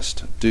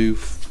podcast, do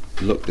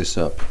look this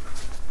up.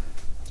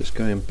 Just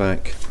going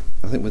back,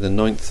 I think we're the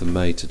 9th of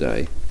May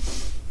today.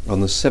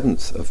 On the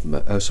 7th of May,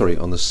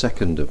 on the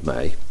 2nd of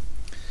May.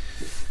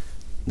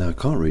 Now I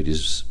can't read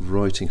his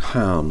writing.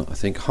 Hahn, I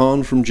think.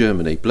 Hahn from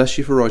Germany. Bless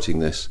you for writing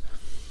this.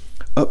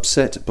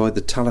 Upset by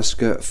the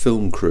Talisker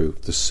film crew,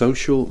 the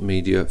social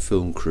media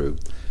film crew.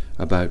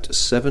 About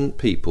 7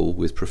 people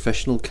with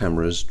professional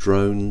cameras,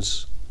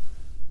 drones,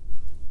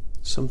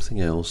 something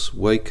else,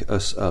 wake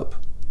us up.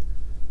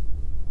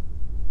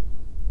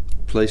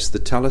 Place the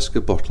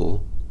Talisker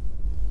bottle,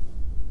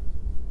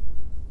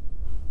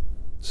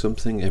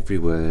 something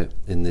everywhere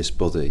in this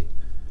bothy.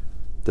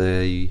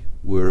 They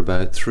were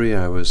about 3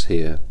 hours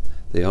here.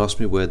 They asked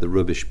me where the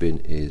rubbish bin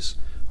is.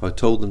 I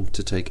told them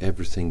to take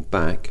everything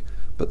back,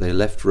 but they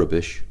left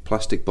rubbish,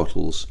 plastic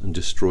bottles, and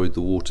destroyed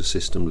the water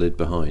system lid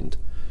behind.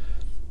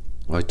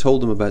 I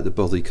told them about the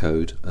bothy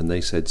code, and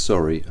they said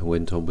sorry and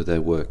went on with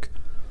their work.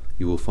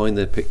 You will find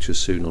their pictures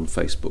soon on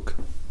Facebook.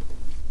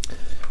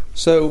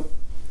 So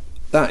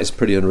that is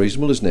pretty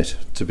unreasonable, isn't it?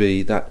 To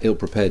be that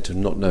ill-prepared to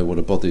not know what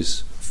a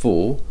bothy's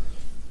for,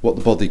 what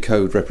the bothy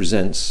code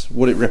represents,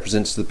 what it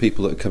represents to the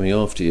people that are coming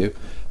after you,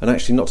 and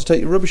actually not to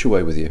take your rubbish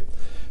away with you.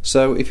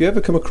 So if you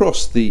ever come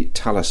across the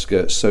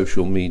Talisker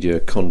social media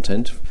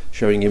content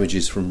showing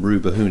images from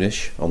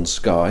Rubahunish on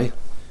Skye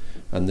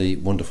and the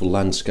wonderful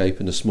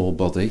landscape in a small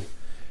bothy,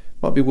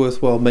 might be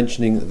worthwhile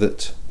mentioning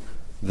that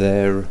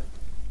their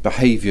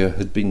behaviour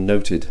had been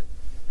noted.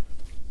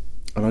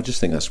 And I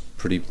just think that's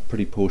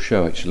pretty poor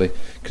show, actually,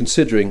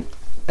 considering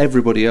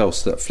everybody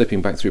else that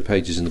flipping back through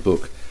pages in the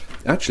book,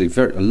 actually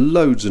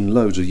loads and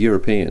loads of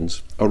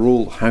Europeans are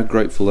all how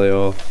grateful they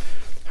are,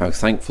 how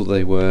thankful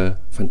they were,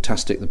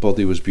 fantastic, the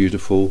body was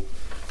beautiful,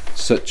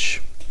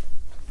 such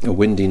a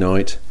windy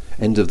night,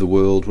 end of the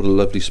world, what a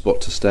lovely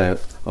spot to stay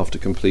at after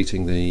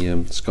completing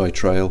the Skye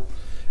Trail,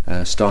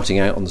 starting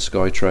out on the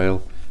Skye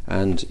Trail,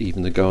 and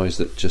even the guys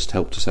that just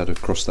helped us out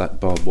across that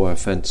barbed wire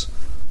fence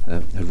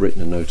had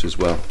written a note as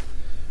well.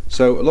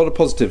 So a lot of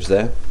positives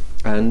there,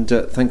 and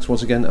thanks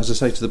once again, as I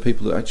say, to the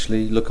people that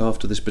actually look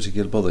after this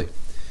particular body.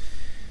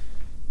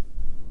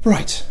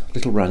 Right,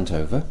 little rant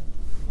over.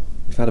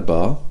 We've had a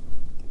bar,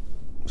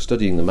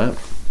 studying the map.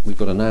 We've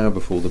got an hour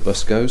before the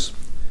bus goes.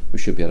 We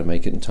should be able to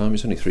make it in time.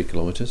 It's only 3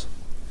 kilometres.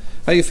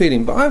 How are you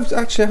feeling? But I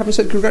haven't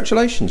said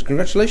congratulations.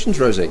 Congratulations,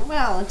 Rosie.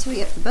 Well, until we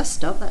get to the bus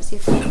stop, that's the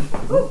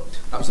official.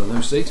 That was a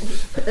low seat.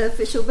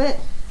 Official bit.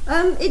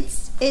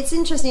 It's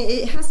interesting.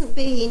 It hasn't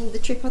been the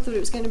trip I thought it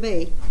was going to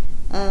be.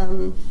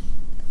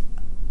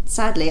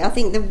 Sadly, I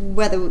think the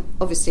weather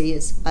obviously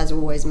as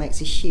always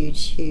makes a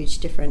huge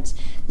difference.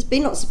 There's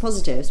been lots of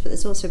positives, but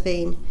there's also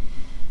been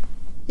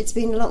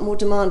a lot more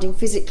demanding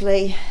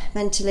physically,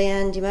 mentally,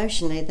 and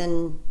emotionally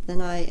than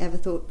I ever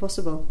thought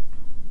possible.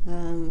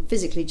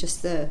 Physically,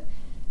 just the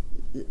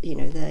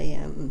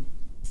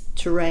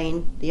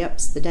terrain, the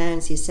ups, the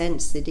downs, the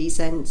ascents, the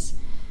descents.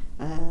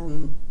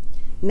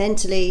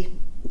 Mentally,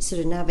 sort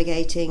of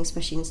navigating,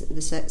 especially in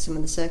some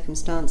of the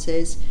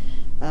circumstances.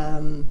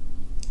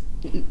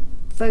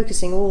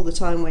 Focusing all the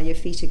time where your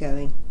feet are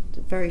going.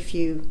 Very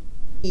few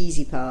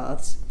easy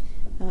paths.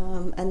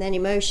 And then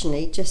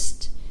emotionally,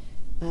 just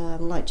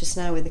like just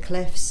now with the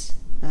cliffs,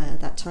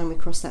 that time we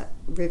crossed that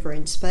river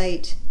in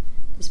Spate.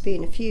 There's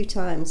been a few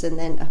times, and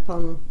then up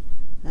on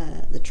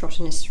the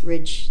Trotternis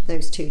Ridge,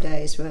 those 2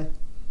 days were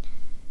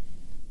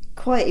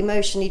quite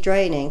emotionally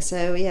draining.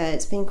 So yeah,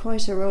 it's been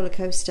quite a roller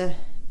coaster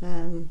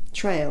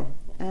trail.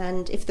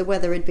 And if the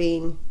weather had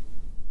been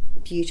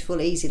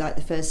beautiful, easy like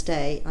the first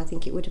day, I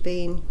think it would have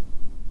been,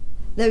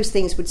 those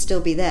things would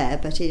still be there,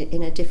 but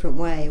in a different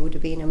way. It would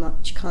have been a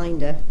much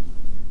kinder,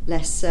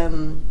 less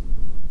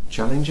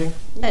challenging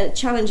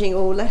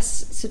or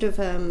less sort of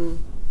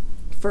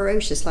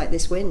ferocious, like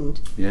this wind.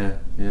 Yeah.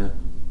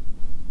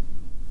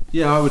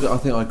 I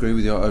think I agree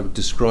with you. I would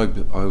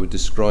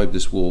describe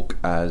this walk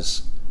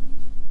as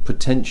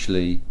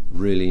potentially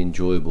really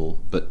enjoyable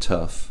but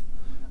tough,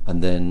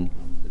 and then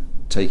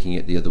taking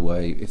it the other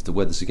way, if the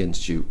weather's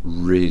against you,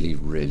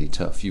 really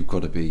tough. You've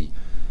got to be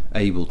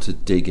able to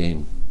dig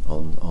in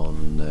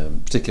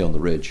on particularly on the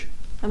ridge.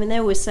 I mean, they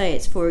always say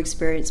it's for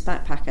experienced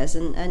backpackers,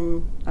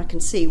 and I can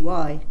see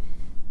why.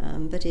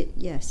 But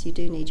yes, you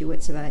do need your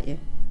wits about you.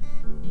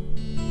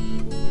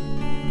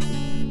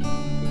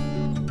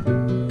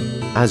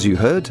 As you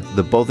heard,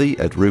 the bothy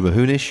at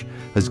Rumahoonish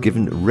has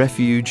given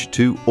refuge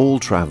to all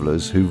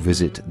travellers who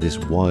visit this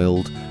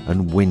wild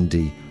and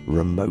windy,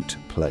 remote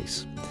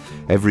place.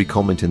 Every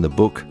comment in the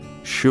book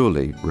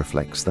surely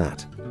reflects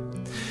that.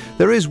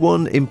 There is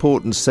one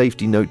important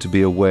safety note to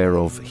be aware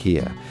of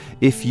here.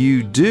 If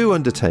you do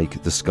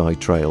undertake the Skye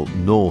Trail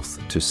north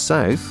to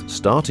south,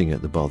 starting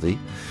at the bothy,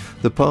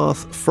 the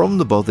path from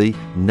the bothy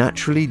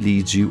naturally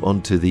leads you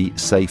onto the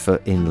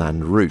safer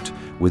inland route,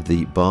 with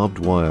the barbed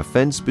wire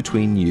fence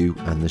between you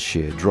and the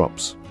sheer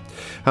drops.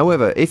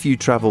 However, if you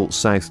travel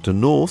south to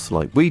north,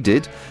 like we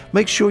did,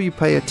 make sure you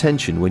pay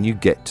attention when you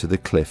get to the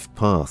cliff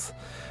path,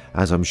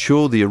 as I'm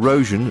sure the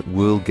erosion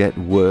will get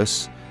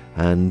worse,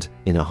 and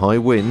in a high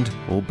wind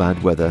or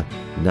bad weather,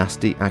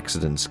 nasty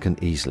accidents can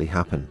easily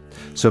happen.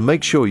 So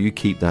make sure you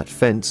keep that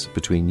fence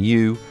between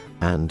you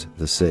and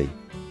the sea.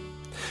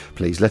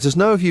 Please let us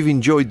know if you've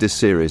enjoyed this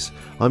series.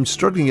 I'm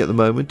struggling at the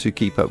moment to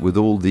keep up with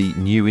all the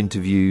new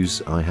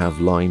interviews I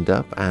have lined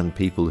up and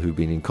people who've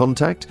been in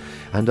contact,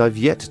 and I've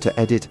yet to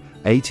edit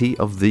 80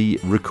 of the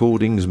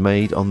recordings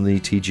made on the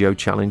TGO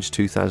Challenge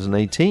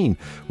 2018,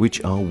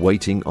 which are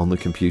waiting on the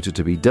computer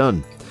to be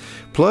done.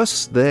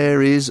 Plus,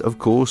 there is, of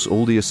course,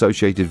 all the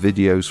associated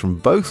videos from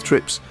both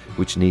trips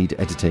which need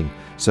editing,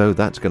 so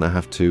that's going to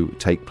have to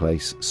take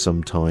place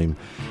sometime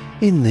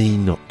in the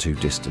not too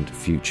distant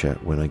future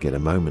when I get a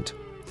moment.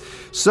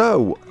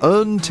 So,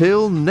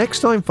 until next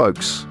time,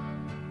 folks,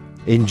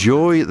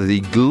 enjoy the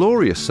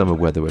glorious summer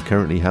weather we're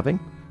currently having,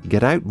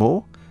 get out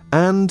more,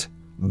 and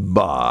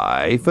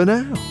bye for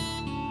now.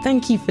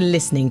 Thank you for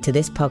listening to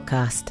this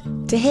podcast.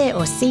 To hear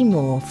or see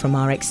more from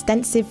our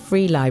extensive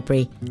free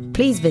library,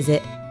 please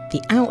visit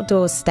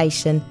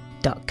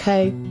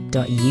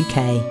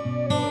theoutdoorstation.co.uk.